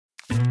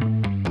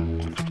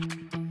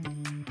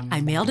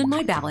I mailed in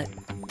my ballot,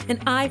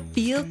 and I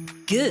feel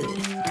good.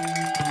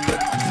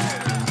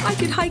 I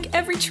could hike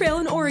every trail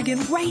in Oregon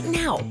right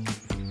now.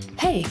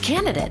 Hey,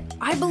 candidate,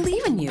 I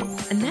believe in you.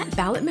 And that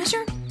ballot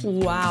measure?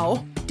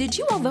 Wow. Did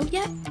you all vote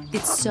yet?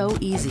 It's so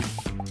easy.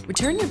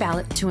 Return your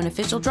ballot to an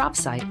official drop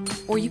site,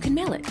 or you can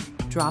mail it.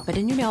 Drop it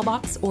in your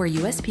mailbox or a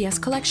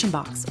USPS collection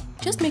box.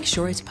 Just make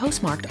sure it's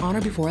postmarked on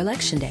or before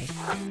Election Day.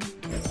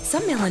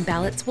 Some mail-in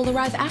ballots will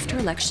arrive after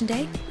Election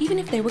Day, even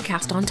if they were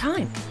cast on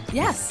time.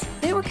 Yes,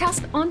 they were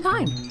cast on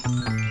time.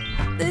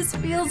 This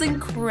feels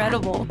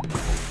incredible.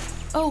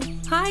 Oh,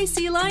 hi,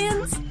 sea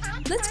lions.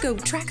 Let's go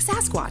track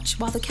Sasquatch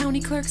while the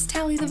county clerks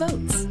tally the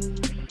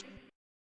votes.